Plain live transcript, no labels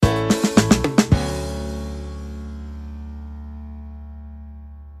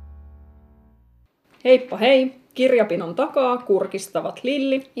Heippa hei! Kirjapinon takaa kurkistavat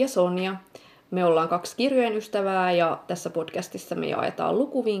Lilli ja Sonja. Me ollaan 2 kirjojen ystävää ja tässä podcastissa me jaetaan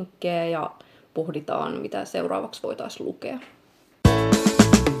lukuvinkkejä ja pohditaan, mitä seuraavaksi voitaisiin lukea.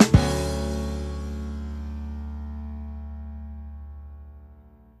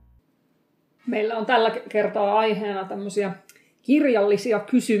 Meillä on tällä kertaa aiheena tämmöisiä kirjallisia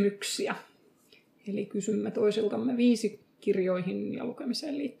kysymyksiä. Eli kysymme toisiltamme 5 kirjoihin ja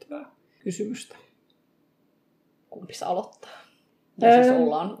lukemiseen liittyvää kysymystä. Kumpis aloittaa? Ja siis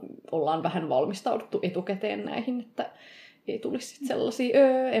ollaan vähän valmistauduttu etukäteen näihin, että ei tulisi sit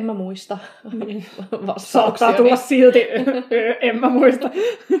sellaisia, en mä muista vastauksia. Saattaa tulla silti, en mä muista.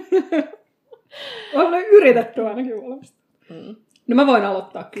 Olen yritetty ainakin valmistautua. No mä voin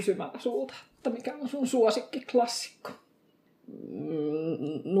aloittaa kysymällä sulta, että mikä on sun suosikkiklassikko?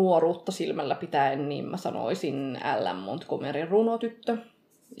 Nuoruutta silmällä pitäen, niin mä sanoisin L.M. Montgomeryn Runotyttö.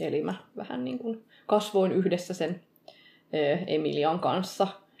 Eli mä vähän niin kuin kasvoin yhdessä sen Emilian kanssa.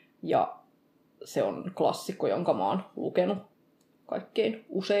 Ja se on klassikko, jonka mä oon lukenut kaikkein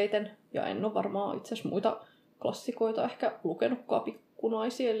useiten. Ja en ole varmaan itse asiassa muita klassikoita ehkä lukenutkaan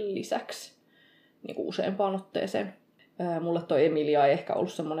pikkunaisien lisäksi niin kuin useampaan otteeseen. Mulle toi Emilia ei ehkä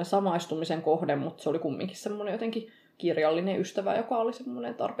ollut semmoinen samaistumisen kohde, mutta se oli kumminkin semmoinen jotenkin kirjallinen ystävä, joka oli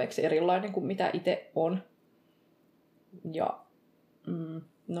semmoinen tarpeeksi erilainen kuin mitä itse on. Ja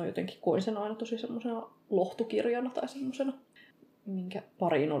no jotenkin koin sen aina tosi semmoisena lohtukirjana tai semmoisena, minkä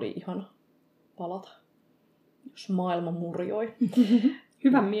pariin oli ihana palata, jos maailma murjoi.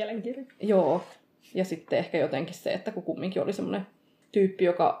 Hyvän mielenkirja. Joo, ja sitten ehkä jotenkin se, että kun kumminkin oli semmoinen tyyppi,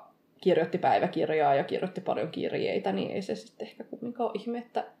 joka kirjoitti päiväkirjaa ja kirjoitti paljon kirjeitä, niin ei se sitten ehkä kumminkaan ole ihme,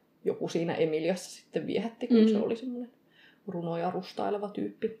 että joku siinä Emiliassa sitten viehätti, kun se oli semmoinen runoja rustaileva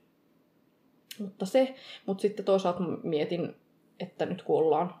tyyppi. Mutta sitten toisaalta mietin, että nyt kun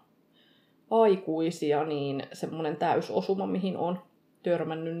ollaan aikuisia, niin semmoinen täysosuma, mihin on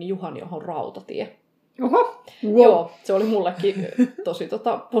törmännyt, niin Juhan Johon Rautatie. Oho! Wow. Joo, se oli mullekin tosi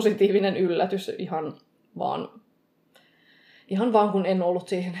positiivinen yllätys ihan vaan kun en ollut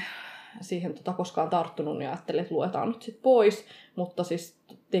siihen koskaan tarttunut, niin ajattelin, että luetaan nyt sit pois. Mutta siis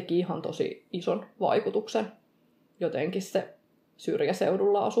teki ihan tosi ison vaikutuksen. Jotenkin se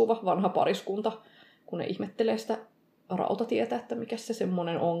syrjäseudulla asuva vanha pariskunta, kun ne ihmettelee sitä rautatietä, että mikä se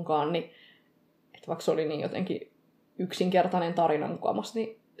semmoinen onkaan, niin että vaikka se oli niin jotenkin yksinkertainen tarina mukamassa,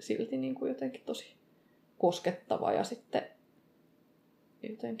 niin silti niin kuin jotenkin tosi koskettava. Ja sitten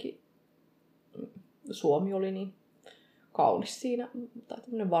jotenkin Suomi oli niin kaunis siinä, tai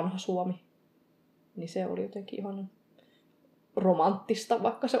tämmöinen vanha Suomi, niin se oli jotenkin ihan romanttista,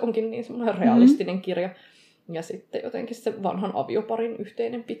 vaikka se onkin niin semmoinen realistinen kirja. Ja sitten jotenkin se vanhan avioparin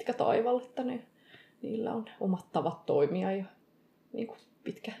yhteinen pitkä taival, että niillä on omat tavat toimia ja niin kuin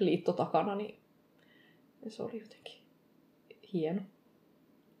pitkä liitto takana, niin se oli jotenkin hieno.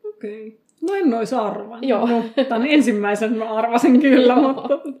 Okei. No en ois arvannut. Joo. No, tämän ensimmäisen mä arvasin kyllä,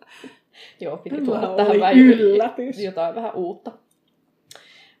 mutta joo, piti tuoda tähän jotain vähän uutta.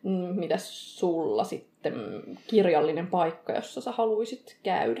 Mitäs sulla sitten kirjallinen paikka, jossa sä haluisit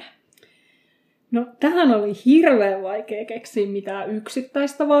käydä? No tähän oli hirveän vaikea keksiä mitään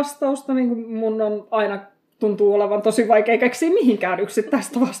yksittäistä vastausta. Niin kuin mun on aina tuntuu olevan tosi vaikea keksiä mihinkään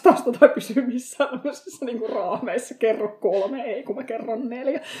yksittäistä vastausta tai pysyä missään niin kuin raameissa. Kerro 3, ei kun mä kerron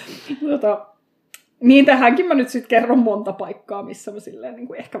 4. Niin tähänkin mä nyt sitten kerron monta paikkaa, missä mä silleen niin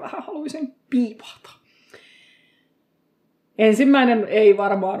kuin ehkä vähän haluaisin piipahta. Ensimmäinen ei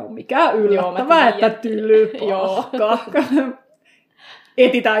varmaan ole mikään yllättävää, että Tylypahka.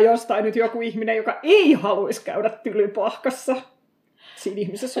 Etitään jostain nyt joku ihminen, joka ei haluaisi käydä Tylypahkassa. Siinä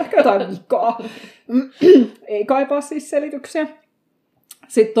ihmisessä on ehkä jotain vikaa. Ei kaipaa siis selityksiä.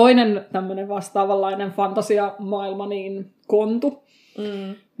 Sitten toinen tämmöinen vastaavanlainen fantasiamaailma, niin Kontu,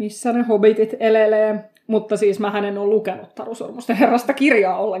 missä ne hobbitit elelee. Mutta siis mähän en ole lukenut Taru Sormusten herrasta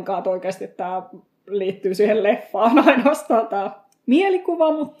kirjaa ollenkaan, että oikeasti tämä liittyy siihen leffaan ainoastaan tämä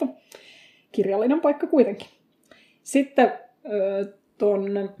mielikuva, mutta kirjallinen paikka kuitenkin. Sitten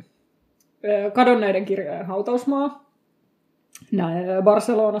tuonne kadonneiden kirjojen hautausmaa.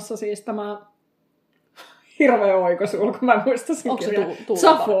 Barcelonassa siis tämä hirveä oikosulku, mä en muista sen kirjan. Onko se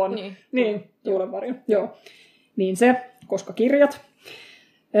Safon. Niin, Tuulenvarjo. Joo. Niin se, koska kirjat.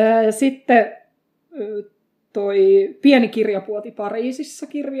 Sitten toi Pieni kirjapuoti Pariisissa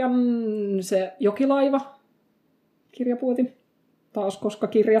kirjan, se Jokilaiva kirjapuoti, taas koska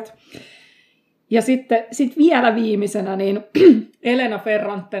kirjat. Ja sitten vielä viimeisenä, niin Elena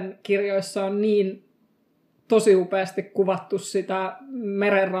Ferranten kirjoissa on niin tosi upeasti kuvattu sitä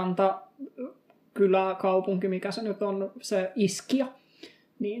merenranta kylä, kaupunki, mikä se nyt on, se Ischia,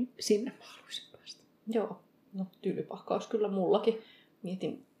 niin sinne mä haluaisin päästä. Joo, no Tylypahka olisi kyllä mullakin.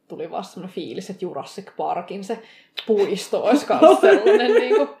 Mietin, tuli vaan semmoinen fiilis, että Jurassic Parkin se puisto olisi myös sellainen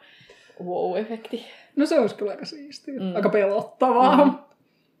niinku wow-efekti. No se olisi kyllä aika siistiä. Aika pelottavaa.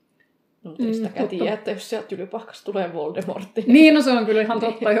 No, mutta ei sitäkään tiedä, että jos sieltä Tylypahkasta tulee Voldemortti. Niin, no se on kyllä ihan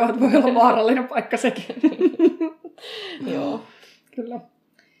totta, joo, että voi olla vaarallinen paikka sekin. Joo. Kyllä.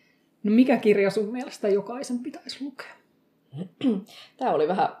 No mikä kirja sun mielestä jokaisen pitäisi lukea? Tämä oli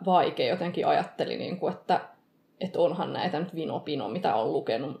vähän vaikea. Jotenkin ajattelin, niin kuin, että onhan näitä nyt vino-pino, mitä on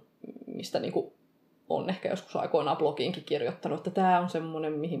lukenut, mistä niin kuin on ehkä joskus aikoinaan blogiinkin kirjoittanut, että tämä on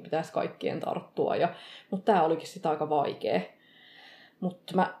semmoinen, mihin pitäisi kaikkien tarttua. Mutta tämä olikin sitä aika vaikea.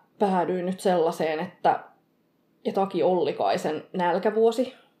 Mutta mä päädyin nyt sellaiseen, että Taki Ollikaisen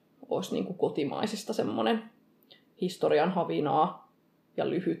Nälkävuosi olisi niin kuin kotimaisista semmoinen historian havinaa ja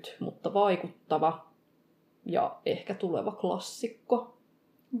lyhyt, mutta vaikuttava ja ehkä tuleva klassikko.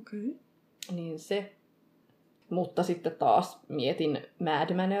 Okei. Niin se. Mutta sitten taas mietin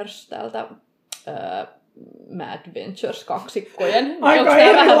Mad Manners täältä Mad Ventures -kaksikkojen. Aika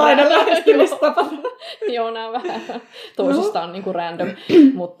erilainen lähestymistapa. Joo, nämä vähän toisistaan niin kuin random.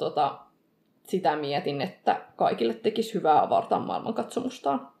 Mutta sitä mietin, että kaikille tekisi hyvää avartaa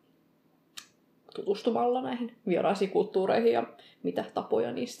maailmankatsomustaan tutustumalla näihin vieraisiin kulttuureihin ja mitä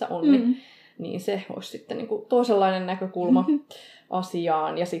tapoja niissä on. Niin se olisi sitten niin kuin toisenlainen näkökulma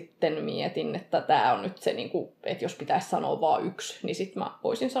asiaan. Ja sitten mietin, että tämä on nyt se, niin kuin, että jos pitäisi sanoa vain yksi, niin sitten mä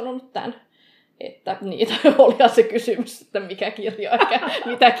olisin sanonut tämän. Että niitä oli se kysymys, että mikä kirja, eikä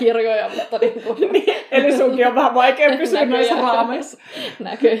mitä kirjoja, mutta niin kuin... Eli sunkin on vähän vaikea pysyä näissä raameissa.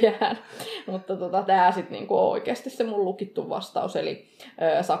 Näköjään. Mutta tämä sitten niin on oikeasti se mun lukittu vastaus, eli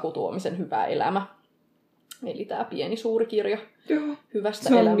Saku Tuomisen Hyvä elämä. Eli tämä pieni suuri kirja hyvästä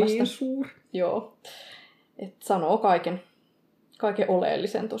se on elämästä. Niin suuri. Joo. Et sanoo kaiken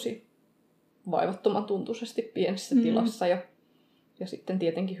oleellisen tosi vaivattoman tuntuisesti pienessä tilassa. Ja sitten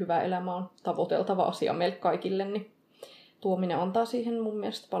tietenkin hyvä elämä on tavoiteltava asia meille kaikille, niin Tuominen antaa siihen mun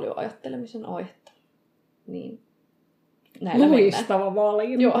mielestä paljon ajattelemisen aihetta. Niin näillä Luistava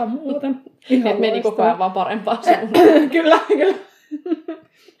valinta. Joo. Muuten. Et meni koko ajan vaan parempaan suuntaan. Kyllä.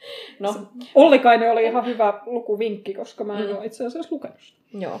 No. Ollikainen oli ihan hyvä lukuvinkki, koska mä en ole itse asiassa lukenut sitä.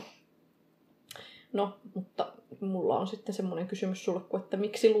 Joo. No, mutta mulla on sitten semmoinen kysymys sulle, että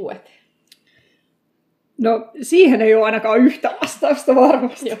miksi luet? No, siihen ei ole ainakaan yhtä vastausta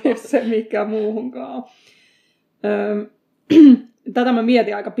varmasti, jos se mikä muuhunkaan. Tätä mä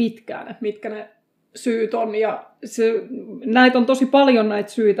mietin aika pitkään, että mitkä ne syyt on. Ja näitä on tosi paljon näitä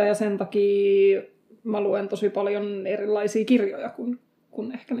syitä, ja sen takia mä luen tosi paljon erilaisia kirjoja,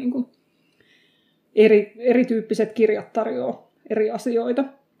 kun ehkä niin kuin erityyppiset kirjat tarjoaa eri asioita.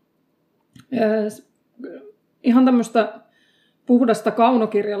 Ihan tämmöistä puhdasta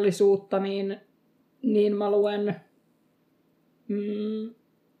kaunokirjallisuutta, niin mä luen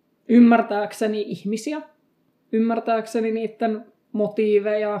ymmärtääkseni ihmisiä, ymmärtääkseni niiden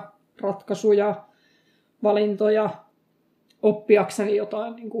motiiveja, ratkaisuja, valintoja, oppiakseni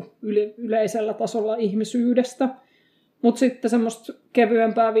jotain niin kuin yleisellä tasolla ihmisyydestä. Mutta sitten semmoista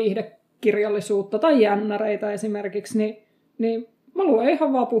kevyempää viihdekirjallisuutta tai jännäreitä esimerkiksi, niin mä luen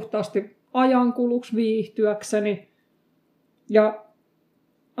ihan vaan puhtaasti ajankuluksi viihtyäkseni. Ja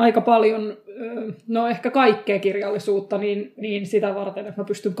aika paljon, no ehkä kaikkea kirjallisuutta, niin sitä varten, että mä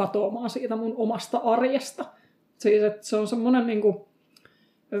pystyn katoamaan siitä mun omasta arjesta. Siis, että se on semmoinen niin kuin,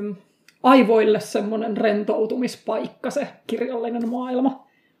 aivoille semmoinen rentoutumispaikka, se kirjallinen maailma.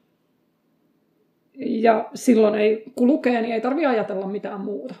 Ja silloin kun lukee, niin ei tarvitse ajatella mitään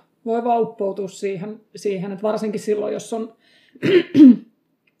muuta. Voi vaan uppoutua siihen, että varsinkin silloin, jos on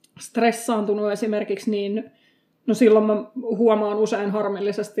stressaantunut esimerkiksi, niin no silloin mä huomaan usein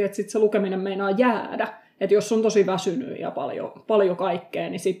harmillisesti, että sit se lukeminen meinaa jäädä. Että jos on tosi väsynyt ja paljon kaikkea,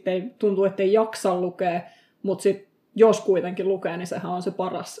 niin sitten tuntuu, että ei jaksa lukea. Mutta sitten jos kuitenkin lukee, niin sehän on se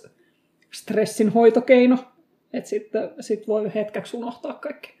paras stressin hoitokeino. Että sitten voi hetkeksi unohtaa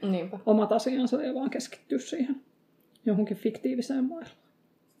kaikki omat asiansa ja vaan keskittyä siihen johonkin fiktiiviseen maailmaan.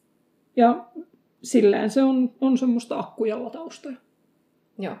 Ja silleen se on semmoista akkujalla-taustoja.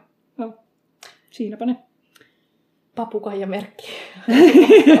 Joo. Ja siinäpä ne. Papukaijamerkki.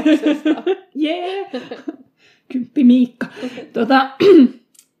 Jee! Kymppi Miikka.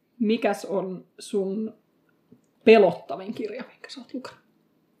 Mikäs on sun pelottavin kirja, minkä sä oot lukenut?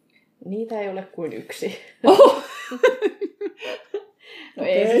 Niitä ei ole kuin yksi. Oh! No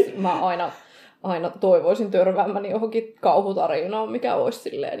ei, siis mä aina toivoisin törmäämäni johonkin kauhutarinaan, mikä olisi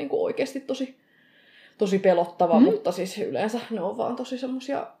silleen niin kuin oikeasti tosi pelottava, mutta siis yleensä ne on vaan tosi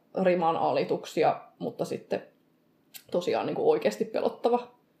semmosia riman alituksia, mutta sitten tosiaan niin kuin oikeasti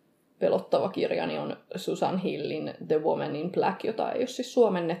pelottava kirja niin on Susan Hillin The Woman in Black, jota ei ole siis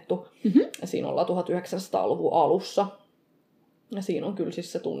suomennettu. Ja siinä ollaan 1900-luvun alussa. Ja siinä on kyllä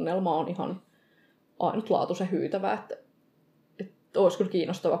siis se tunnelma on ihan ainutlaatuisen hyytävä, että olisi kyllä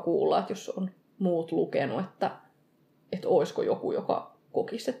kiinnostava kuulla, että jos on muut lukenut, että olisiko joku, joka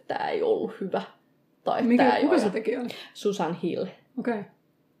kokisi, että tämä ei ollut hyvä. Tai kuka se tekijä oli? Susan Hill. Okei. Okay.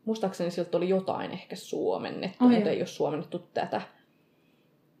 Muistaakseni siltä oli jotain ehkä suomennettu, mutta ei ole suomennettu tätä.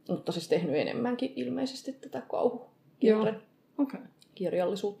 Mutta siis tehnyt enemmänkin ilmeisesti tätä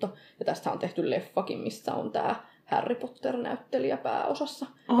kauhukirjallisuutta. Ja tästä on tehty leffakin, missä on tämä Harry Potter-näyttelijä pääosassa.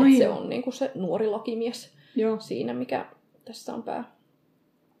 Että se on niinku se nuori lakimies siinä, mikä tässä on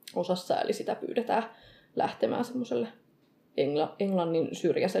pääosassa. Eli sitä pyydetään lähtemään semmoiselle Englannin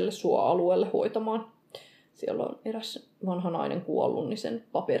syrjäiselle suoalueelle hoitamaan. Siellä on eräs vanha nainen kuollut, niin sen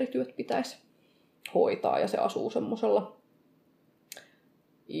paperityöt pitäisi hoitaa. Ja se asuu semmoisella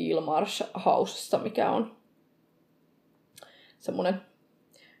Ilmarsh Housessa, mikä on semmoinen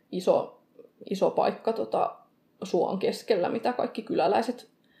iso paikka suon keskellä, mitä kaikki kyläläiset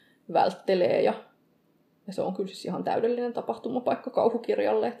välttelee. Ja se on kyllä siis ihan täydellinen tapahtumapaikka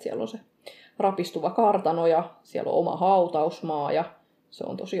kauhukirjalle. Että siellä on se rapistuva kartano ja siellä on oma hautausmaa ja se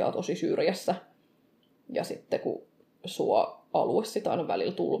on tosiaan tosi syrjässä. Ja sitten kun suoalue sitä aina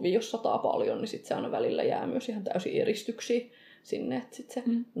välillä tulvii, jos sataa paljon, niin sitten se aina välillä jää myös ihan täysin eristyksiä sinne. Että sitten se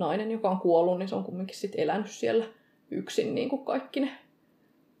nainen, joka on kuollut, niin se on kumminkin sitten elänyt siellä yksin niin kuin kaikki ne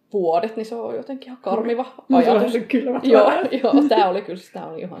vuodet, niin se on jotenkin ihan karmiva ajatus. Joo, tämä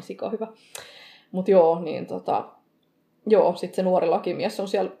oli ihan sika hyvä. Mutta niin sitten se nuori lakimies on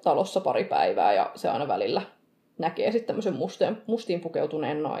siellä talossa pari päivää ja se aina välillä näkee sitten tämmöisen mustiin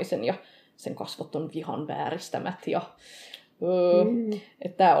pukeutuneen naisen ja sen kasvot on vihan vääristämät. Ja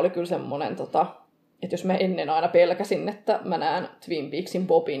että tämä oli kyllä semmoinen, että jos mä ennen aina pelkäsin, että mä näen Twin Peaksin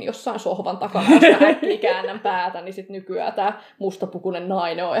Bobin jossain sohvan takana, jos mä äkkiä käännän päätä, niin sitten nykyään tämä mustapukunen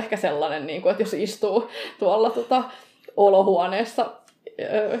nainen on ehkä sellainen, niin kuin, että jos istuu tuolla olohuoneessa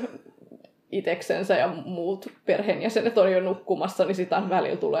iteksensä ja muut perheenjäsenet on jo nukkumassa, niin sitä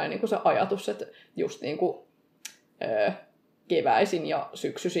välillä tulee niin kuin se ajatus, että just niin kuin, keväisin ja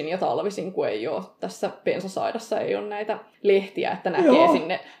syksyisin ja talvisin, kun ei ole tässä pensasaidassa, ei ole näitä lehtiä, että näkee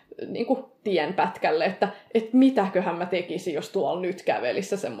sinne niin kuin tien pätkälle, että mitäköhän mä tekisin, jos tuolla nyt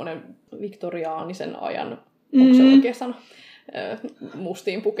kävelissä semmoinen viktoriaanisen ajan, onko se oikea sana,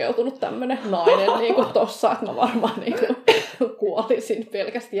 mustiin pukeutunut tämmöinen nainen niin kuin tossa, että mä varmaan niin kuin kuolisin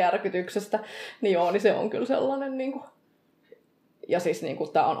pelkästä järkytyksestä. Niin joo, niin se on kyllä sellainen niin kuin. Ja siis niin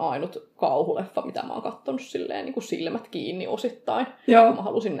kuin, tää on ainut kauhuleffa, mitä mä oon kattonut silleen niin kuin silmät kiinni osittain. Kun mä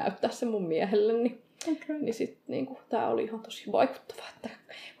halusin näyttää sen mun miehelle, niin sit niin kuin, tää oli ihan tosi vaikuttava. Että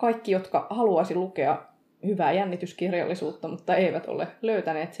kaikki, jotka haluaisi lukea hyvää jännityskirjallisuutta, mutta eivät ole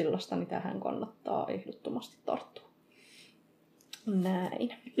löytäneet sellaista, niin tähän kannattaa ehdottomasti tarttua.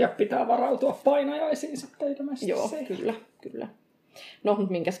 Näin. Ja pitää varautua painajaisiin sitten ilmeisesti. Joo, kyllä. No,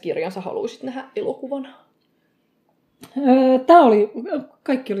 mutta minkäs kirjan sä haluaisit nähdä elokuvana?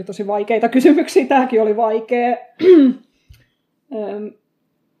 Kaikki oli tosi vaikeita kysymyksiä. Tämäkin oli vaikea.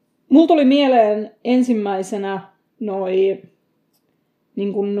 Mulla tuli mieleen ensimmäisenä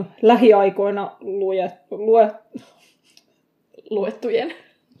niin kuin lähiaikoina luettuja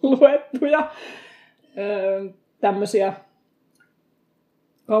tämmöisiä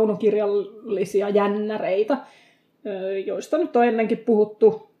kaunokirjallisia jännäreitä, joista nyt on ennenkin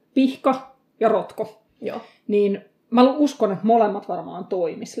puhuttu, Pihka ja Rotko. Joo. Niin mä uskon, että molemmat varmaan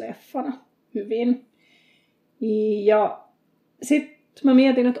toimis leffana hyvin. Ja sitten mä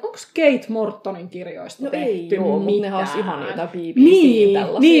mietin, että onko Kate Mortonin kirjoista tehty mitään? Mutta ne olisi ihan jotain BBC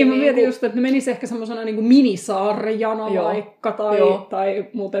tällaisia. Niin, mä mietin just, että ne menisi ehkä semmoisena niin kuin minisarjana vaikka,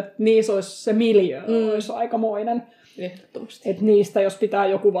 mutta niissä olisi se miljö, olisi aikamoinen. Ehdottomasti. Että niistä, jos pitää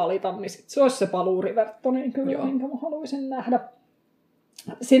joku valita, niin sit se olisi se Paluu Rivertoniin kyllä, minkä mä haluaisin nähdä.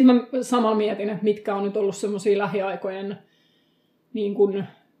 Sitten mä samalla mietin, että mitkä on nyt ollut semmoisia lähiaikojen niin kuin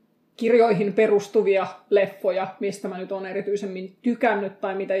kirjoihin perustuvia leffoja, mistä mä nyt olen erityisemmin tykännyt,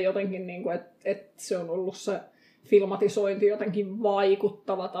 tai miten jotenkin, niin kuin, että se on ollut se filmatisointi jotenkin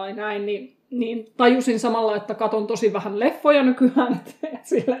vaikuttava tai näin, niin tajusin samalla, että katon tosi vähän leffoja nykyään, että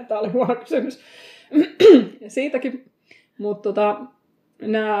silleen tämä oli huono kysymys siitäkin. Mutta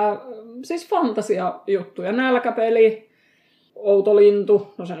nämä siis fantasia-juttuja, Nälkäpeli, Outo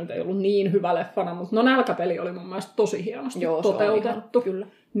lintu, no se nyt ei ollut niin hyvä leffana, mutta Nälkäpeli oli mun mielestä tosi hienosti toteutettu. Kyllä.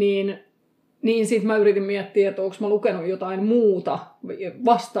 Niin sit mä yritin miettiä, että onko mä lukenut jotain muuta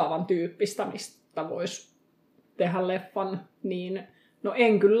vastaavan tyyppistä, mistä vois tehdä leffan, niin no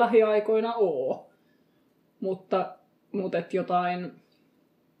en kyllä lähiaikoina oo. Mutta et jotain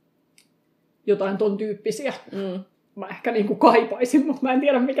jotain ton tyyppisiä. Mm. Mä ehkä niin kuin kaipaisin, mutta mä en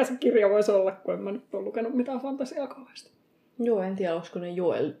tiedä mikä se kirja voisi olla, kun en mä nyt ole lukenut mitään fantasiaa kauheasti. Joo, en tiedä, olisiko ne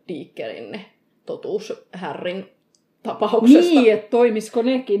Joel Dickerin ne totuus Harryn tapauksesta. Niin, että toimisiko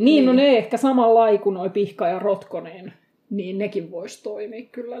nekin. Niin, no ne ehkä samanlainen kuin noi Pihka ja Rotkonen, niin nekin voisi toimia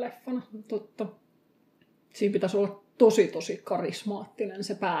kyllä leffana. Totta. Siinä pitäisi olla tosi karismaattinen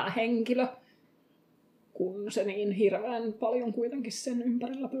se päähenkilö, kun se niin hirveän paljon kuitenkin sen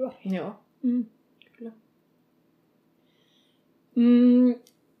ympärillä pyörii. Joo, kyllä.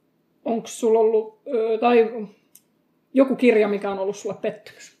 Onko sulla ollut, tai joku kirja, mikä on ollut sulle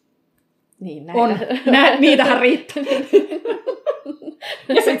pettymys? Niin, näitä. On. Niitähän riittää.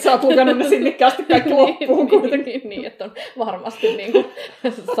 Ja sit sä oot lukenut ne sinnikkäästi kaikki loppuun kuitenkin. Niin, että on varmasti niinku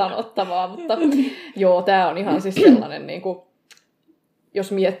sanottavaa, mutta joo, tää on ihan siis sellainen, niinku,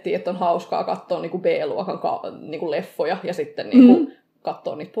 jos miettii, että on hauskaa katsoa niinku B-luokan niinku leffoja ja sitten niinku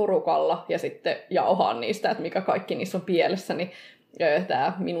katsoa niitä porukalla ja sitten jauhaa niistä, että mikä kaikki niissä on pielessä, niin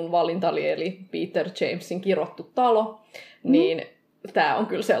tämä minun valintali, eli Peter Jamesin Kirottu talo, niin tämä on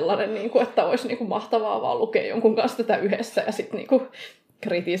kyllä sellainen, niin kuin, että olisi niin kuin mahtavaa vaan lukea jonkun kanssa tätä yhdessä ja sitten niin kuin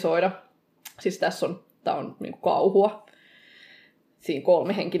kritisoida. Siis tämä on niin kuin kauhua. Siinä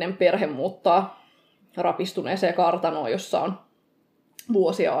 3-henkinen perhe muuttaa rapistuneeseen kartanoon, jossa on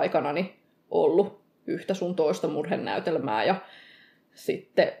vuosia aikana niin ollut yhtä sun toista murhenäytelmää. Ja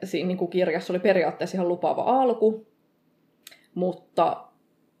sitten siinä niin kuin kirjassa oli periaatteessa ihan lupaava alku, mutta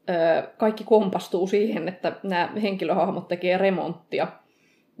kaikki kompastuu siihen, että nämä henkilöhahmot tekee remonttia.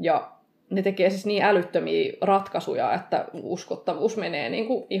 Ja ne tekee siis niin älyttömiä ratkaisuja, että uskottavuus menee niin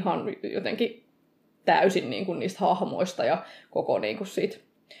kuin ihan jotenkin täysin niin kuin niistä hahmoista ja koko niin kuin siitä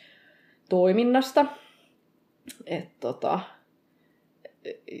toiminnasta.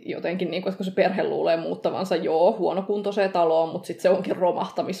 Jotenkin, niin kuin, että kun se perhe luulee muuttavansa huonokuntoiseen taloon, mutta sitten se onkin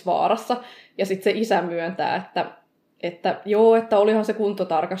romahtamisvaarassa. Ja sitten se isä myöntää, että olihan se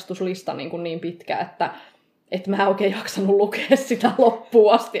kuntotarkastuslista niin pitkä, että mä en oikein jaksanut lukea sitä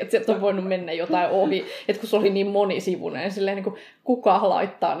loppuun asti, että sieltä on voinut mennä jotain ohi. Että kun se oli niin monisivuinen, niin silleen, niin kuin, kuka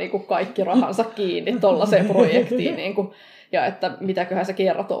laittaa niin kuin kaikki rahansa kiinni tollaiseen projektiin. Niin kuin, ja että mitäköhän se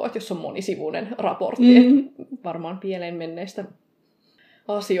kertoo, että jos on monisivuinen raportti, että varmaan pieleen menneistä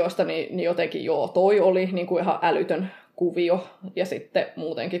asioista, niin jotenkin toi oli niin kuin ihan älytön kuvio. Ja sitten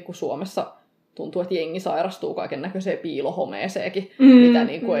muutenkin, kun Suomessa tuntuu, että jengi sairastuu kaiken näköiseen piilohomeeseenkin, mitä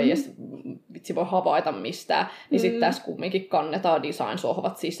niin kuin ei edes vitsi voi havaita mistään. Niin sitten tässä kumminkin kannetaan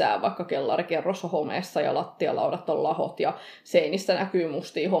design-sohvat sisään, vaikka kellarikerros on homeessa ja lattialaudat on lahot ja seinissä näkyy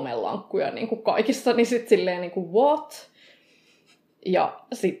mustia homelankkuja niin kuin kaikissa, niin sitten silleen niin kuin what? Ja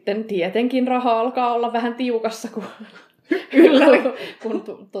sitten tietenkin raha alkaa olla vähän tiukassa, kun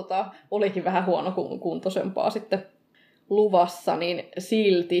olikin vähän huonokuntoisempaa sitten luvassa, niin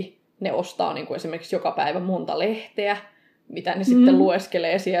silti ne ostaa niin kuin esimerkiksi joka päivä monta lehteä, mitä ne sitten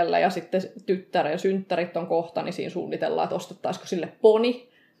lueskelee siellä, ja sitten tyttären synttärit on kohta, niin siinä suunnitellaan, että ostettaisiko sille poni.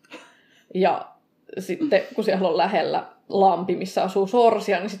 Ja sitten kun siellä on lähellä lampi, missä asuu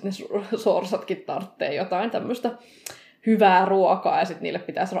sorsia, niin sitten ne sorsatkin tarvitsee jotain tämmöistä hyvää ruokaa, ja sitten niille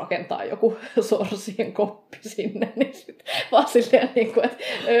pitäisi rakentaa joku sorsien koppi sinne, niin sitten vaan silleen, niin kuin, että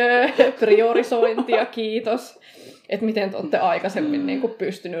priorisointia, kiitos. Että miten te olette aikaisemmin niin kuin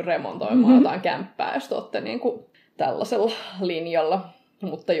pystynyt remontoimaan jotain kämppää, jos te olette niin kuin tällaisella linjalla.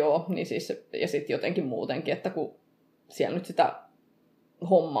 Mutta joo, niin siis, ja sitten jotenkin muutenkin, että kun siellä nyt sitä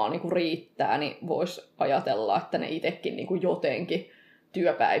hommaa niin kuin riittää, niin voisi ajatella, että ne itsekin niin kuin jotenkin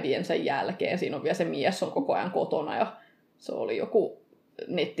työpäiviensä jälkeen, siinä on vielä se mies on koko ajan kotona, ja se oli joku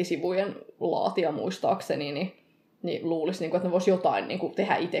nettisivujen laatija muistaakseni, niin luulisi, että ne voisi jotain niin kuin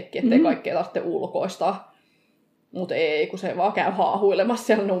tehdä itsekin, ettei kaikkea tarvitse ulkoistaa. Mutta ei, kun se vaan käy haahuilemassa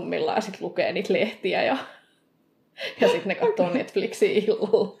siellä nummilla ja sitten lukee niitä lehtiä ja sitten ne katsoo Netflixiä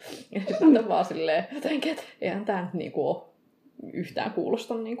illalla. Ja sitten vaan silleen, jotenkin, että eihän tämä nyt niinku ole yhtään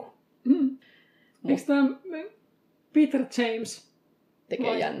kuulosta. Niinku. Eikö tämä Peter James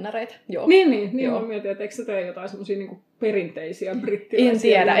tekee jännäreitä? Joo. Niin joo. Mä mietin, että eikö se tee jotain semmosia niinku perinteisiä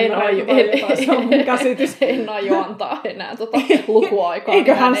brittiläisiä. En tiedä, en aio antaa enää lukuaikaa.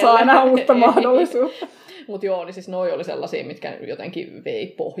 Eikö hän saa enää uutta mahdollisuutta? Mutta joo, niin siis noi oli sellaisia, mitkä jotenkin vei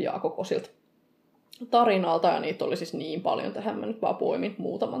pohjaa koko siltä tarinalta, ja niitä oli siis niin paljon. Tähän mä nyt vaan poimin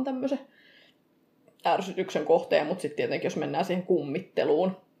muutaman tämmöisen ärsytyksen kohteen, mutta sitten tietenkin, jos mennään siihen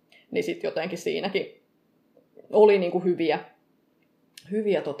kummitteluun, niin sitten jotenkin siinäkin oli niinku hyviä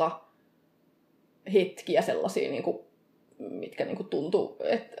hetkiä sellaisia, niinku, mitkä niinku tuntuu,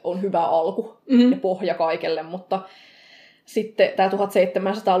 että on hyvä alku ja pohja kaikelle, mutta sitten tämä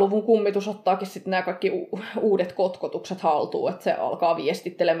 1700-luvun kummitus ottaakin sitten nämä kaikki uudet kotkotukset haltuun, että se alkaa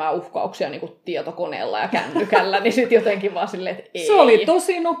viestittelemään uhkauksia niin kuin tietokoneella ja kännykällä, niin sitten jotenkin vaan silleen, että ei. Se oli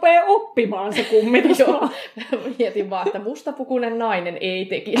tosi nopea oppimaan se kummitus. Joo, mietin vaan, että mustapukuinen nainen ei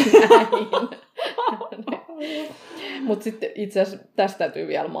tekisi näin. Mutta sitten itse asiassa tästä täytyy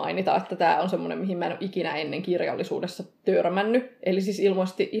vielä mainita, että tämä on semmoinen, mihin mä en ole ikinä ennen kirjallisuudessa törmännyt. Eli siis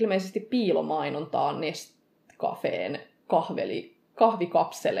ilmeisesti piilomainontaa Nescafeen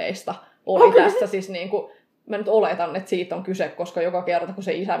kahvikapseleista oli tässä siis niinku, mä nyt oletan, että siitä on kyse, koska joka kerta kun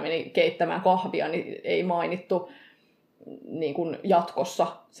se isä meni keittämään kahvia, niin ei mainittu niin kuin jatkossa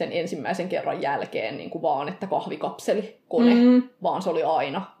sen ensimmäisen kerran jälkeen niin kuin vaan, että kahvikapselikone, vaan se oli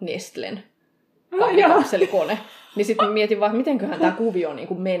aina Nestlen kahvikapselikone. Niin sitten mietin vaan, että mitenköhän tämä kuvio niin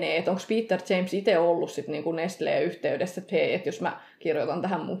kuin menee, että onko Peter James itse ollut sit niin kuin Nestleen yhteydessä, että hei, että jos mä kirjoitan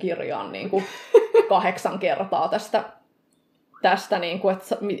tähän mun kirjaan niin kuin 8 kertaa tästä niin kuin,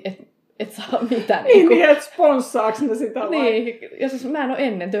 et saa mitään. Niin, että sponssaako ne sitä vai? Niin, ja siis mä en ole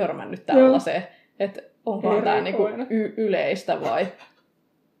ennen törmännyt tällaiseen, että onkohan tämä niinku yleistä vai...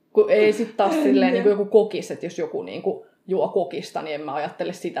 Kun ei sitten taas silleen niinku joku kokis, että jos joku niinku juo kokista, niin en mä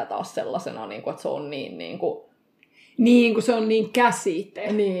ajattele sitä taas sellaisena, niinku, että se on niin... Niin, kun se on niin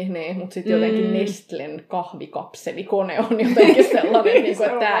käsite. Niin, mutta sitten jotenkin Nestlen kahvikapselikone on jotenkin sellainen, niinku,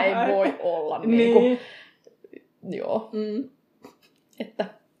 että tämä ei voi olla. Niinku, joo. Että...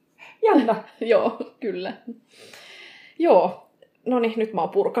 Jännä. Joo, kyllä. Joo. No niin, nyt mä oon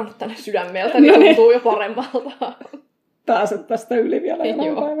purkanut tänne sydämeltä, niin tuntuu jo paremmalta. Pääset tästä yli vielä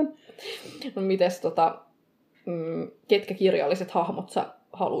jonain päivän. No mites ketkä kirjalliset hahmot sä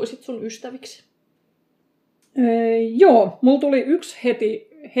haluisit sun ystäviksi? Joo, mulla tuli yksi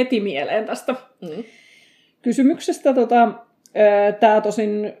heti mieleen tästä kysymyksestä. Tää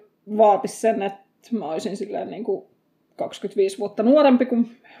tosin vaatisi sen, että mä olisin silleen niin kuin 25 vuotta nuorempi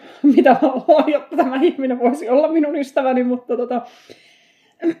kuin mitä mä oon, jotta tämä ihminen voisi olla minun ystäväni, mutta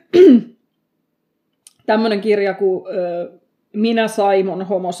tämmöinen kirja kuin Minä Simon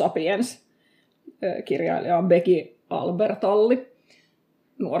Homo Sapiens, kirjailija on Becky Albertalli.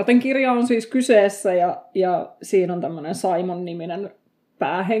 Nuorten kirja on siis kyseessä ja siinä on tämmöinen Simon-niminen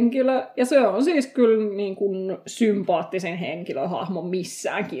päähenkilö. Ja se on siis kyllä niin kuin sympaattisin henkilöhahmo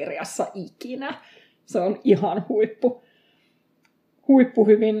missään kirjassa ikinä. Se on ihan huippu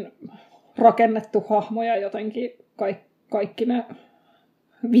hyvin rakennettu hahmo ja jotenkin kaikki ne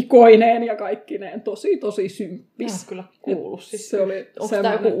vikoineen ja kaikkineen tosi symppis. Kyllä kuullut. Siis se oli onko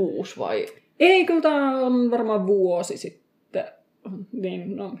tämä joku uusi vai? Ei, kyllä tämä on varmaan vuosi sitten.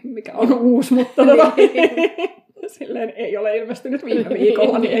 Niin, no mikä on uusi, mutta silleen ei ole ilmestynyt viime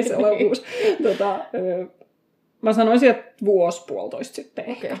viikolla, niin ei se ole uusi. Mä sanoisin, että puolitoista sitten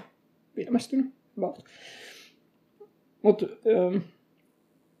ehkä ilmestynyt. Mutta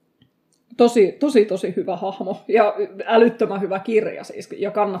tosi hyvä hahmo ja älyttömän hyvä kirja siis.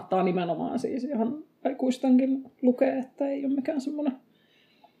 Ja kannattaa nimenomaan siis ihan aikuistenkin lukea, että ei ole mikään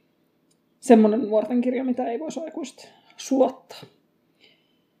semmoinen nuorten kirja, mitä ei voisi aikuista sulattaa.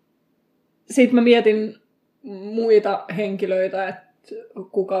 Sitten mä mietin muita henkilöitä, että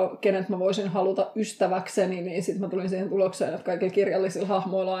kenet mä voisin haluta ystäväkseni, niin sitten mä tulin siihen tulokseen, että kaikilla kirjallisilla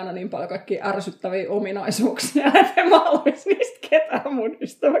hahmoilla on aina niin paljon kaikkia ärsyttäviä ominaisuuksia, että mä haluaisin niistä ketään mun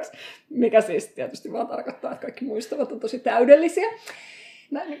ystäväksi. Mikä siis tietysti vaan tarkoittaa, että kaikki mun ystävät on tosi täydellisiä.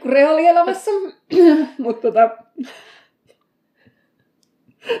 Näin niin kuin reaalielämässä. Mutta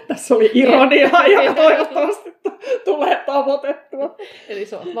tässä oli ironiaa, joka toivottavasti tulee tavoitettua. Eli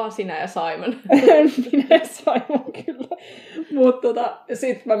se on vaan sinä ja Simon. Minä ja Simon, kyllä. Mutta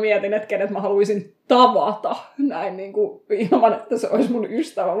sitten mä mietin, että kenet mä haluaisin tavata näin niin kuin, ilman, että se olisi mun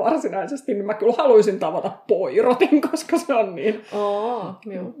ystävä varsinaisesti, niin mä kyllä haluaisin tavata Poirotin, koska se on niin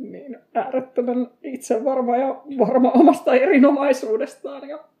äärettömän itsevarma ja varma omasta erinomaisuudestaan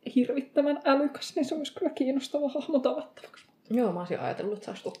ja hirvittävän älykäs, niin se olisi kyllä kiinnostava hahmo tavattavaksi. Joo, mä olisin ajatellut, että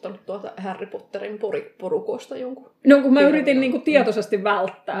sä olisit ottanut tuota Harry Potterin porukoista jonkun. No kun mä yritin niinku tietoisesti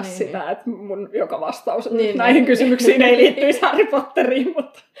välttää sitä, että mun joka vastaus näihin kysymyksiin ei liittyisi Harry Potteriin,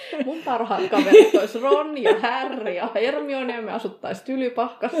 mutta... Mun parhaat kaverit olisi Ron ja Harry ja Hermione ja me asuttaisiin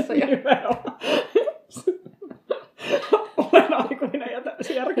Tylypahkassa. Ja... Olen aikuinen ja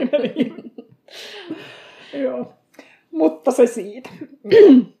täysin järkinen ihminen. Joo, mutta se siitä.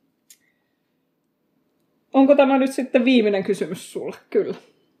 Onko tämä nyt sitten viimeinen kysymys sulle? Kyllä.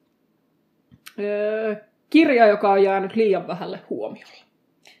 Kirja, joka on jäänyt liian vähälle huomiolle.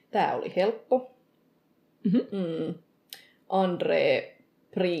 Tämä oli helppo. Andre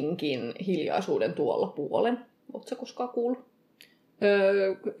Prinkin Hiljaisuuden tuolla puolen. Oletko sä koskaan kuullut?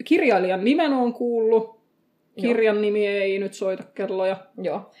 Kirjailijan nimen on kuullut. Kirjan nimi ei nyt soita kelloja.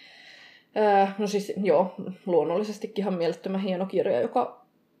 Joo. No siis, joo, luonnollisestikin ihan mielettömän hieno kirja, joka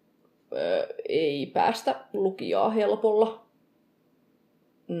ei päästä lukijaa helpolla.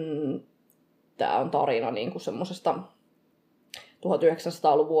 Tämä on tarina niin kuin semmosesta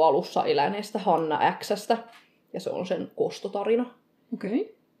 1900-luvun alussa eläneestä Hanna X:stä, ja se on sen kostotarina. Okay.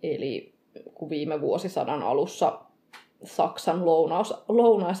 Eli kun viime vuosisadan alussa Saksan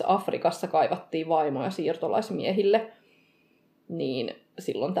Lounais-Afrikassa kaivattiin vaimoja siirtolaismiehille, niin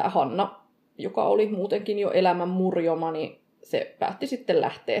silloin tämä Hanna, joka oli muutenkin jo elämän murjoma, niin se päätti sitten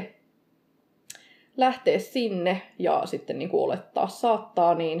lähteä sinne, ja sitten niin kuin olettaa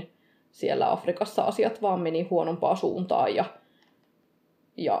saattaa, niin siellä Afrikassa asiat vaan meni huonompaan suuntaan,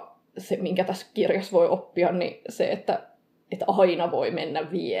 ja se, minkä tässä kirjassa voi oppia, niin se, että aina voi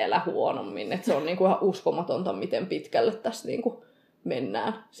mennä vielä huonommin. Että se on niin kuin ihan uskomatonta, miten pitkälle tässä niin kuin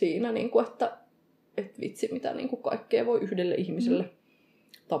mennään siinä, niin kuin, että vitsi, mitä niin kuin kaikkea voi yhdelle ihmiselle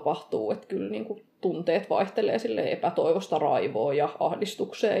tapahtuu. Että kyllä niin kuin tunteet vaihtelee sille epätoivosta raivoon ja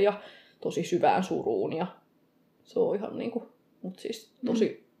ahdistukseen ja tosi syvään suruun. Ja se on ihan niin kuin, mutta siis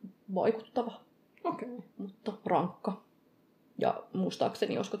tosi vaikuttava, mutta rankka. Ja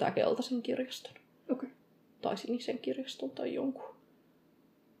muistaakseni, olisiko tämä keltaisen kirjaston. Tai sinisen kirjaston tai jonkun.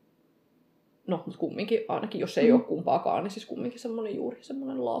 No, mutta kumminkin, ainakin jos ei ole kumpaakaan, niin siis kumminkin juuri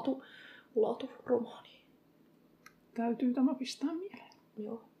semmoinen laaturomaani. Täytyy tämä pistää mieleen.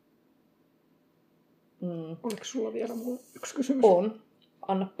 Joo. Oliko sulla vielä mulle yksi kysymys? On.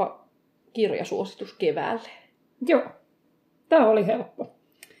 Annappa kirjasuositus keväälle. Joo. Tämä oli helppo.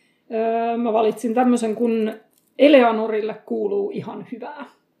 Mä valitsin tämmöisen, kun Eleanorille kuuluu ihan hyvää.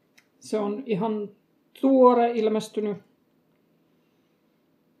 Se on ihan tuore, ilmestynyt,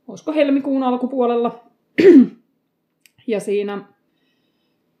 olisiko helmikuun alkupuolella. Ja siinä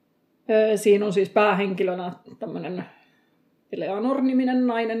on siis päähenkilönä tämmöinen Eleanor-niminen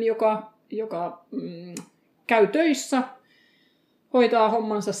nainen, joka käy töissä, hoitaa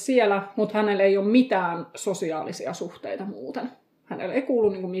hommansa siellä, mutta hänellä ei ole mitään sosiaalisia suhteita muuten. Hänellä ei kuulu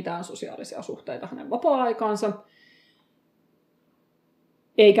niin kuin mitään sosiaalisia suhteita hänen vapaa-aikaansa.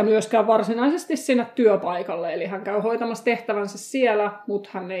 Eikä myöskään varsinaisesti sinne työpaikalle. Eli hän käy hoitamassa tehtävänsä siellä, mutta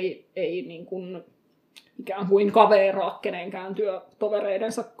hän ei niin kuin ikään kuin kaveraa kenenkään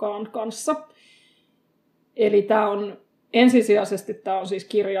työtovereidensakaan kanssa. Eli tämä on ensisijaisesti siis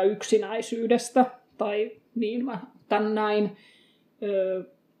kirja yksinäisyydestä, tai niin mä tän näin.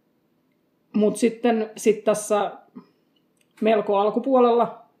 Mutta sitten tässä melko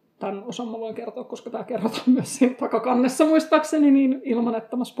alkupuolella, tämän osan mä voin kertoa, koska tämä kerrotaan myös siinä takakannessa muistaakseni, niin ilman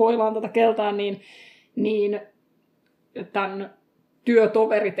että mä spoilaan tätä keltään, niin tämän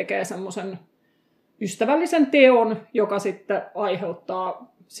työtoveri tekee semmoisen ystävällisen teon, joka sitten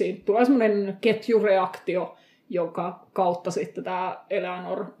aiheuttaa, siitä tulee semmoinen ketjureaktio, joka kautta sitten tämä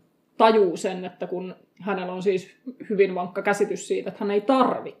Eleanor tajuu sen, että kun hänellä on siis hyvin vankka käsitys siitä, että hän ei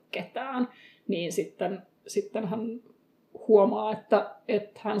tarvitse ketään, niin sitten hän huomaa,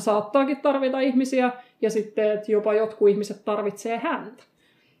 että hän saattaakin tarvita ihmisiä, ja sitten, että jopa jotkut ihmiset tarvitsee häntä.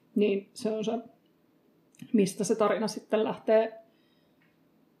 Niin se on se, mistä se tarina sitten lähtee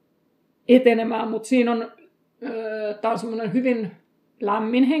etenemään. Mutta siinä on, tämä on semmoinen hyvin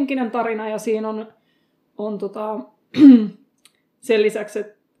lämminhenkinen tarina, ja siinä on sen lisäksi,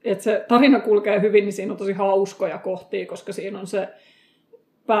 että se tarina kulkee hyvin, niin siinä on tosi hauskoja kohtia, koska siinä on se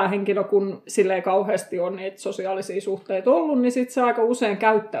päähenkilö, kun sillä ei kauheasti ole niitä sosiaalisia suhteita ollut, niin sitten se aika usein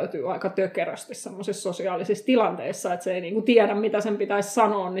käyttäytyy aika tökerösti semmoisissa sosiaalisissa tilanteissa, että se ei niinku tiedä, mitä sen pitäisi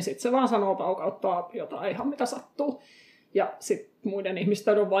sanoa, niin sitten se vaan sanoo paukauttaa jotain ihan mitä sattuu. Ja sitten muiden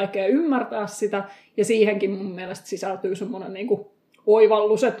ihmisten on vaikea ymmärtää sitä, ja siihenkin mun mielestä sisältyy semmoinen niinku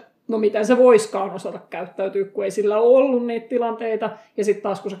oivallus, että no miten se voiskaan osata käyttäytyä, kun ei sillä ole ollut niitä tilanteita. Ja sitten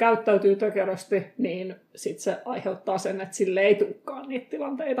taas kun se käyttäytyy tökerösti, niin sitten se aiheuttaa sen, että sille ei tulekaan niitä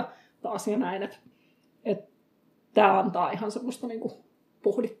tilanteita taas ja näin. Että tämä antaa ihan semmoista niinku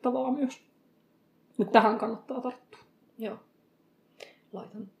pohdittavaa myös. Mutta tähän kannattaa tarttua. Joo.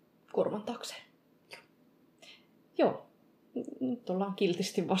 Laitan korvan taakse. Joo. Nyt ollaan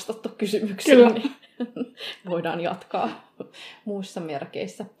kiltisti vastattu kysymyksiin. Kyllä. Niin voidaan jatkaa muissa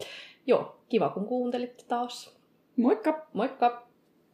merkeissä. Joo, kiva kun kuuntelitte taas. Moikka! Moikka!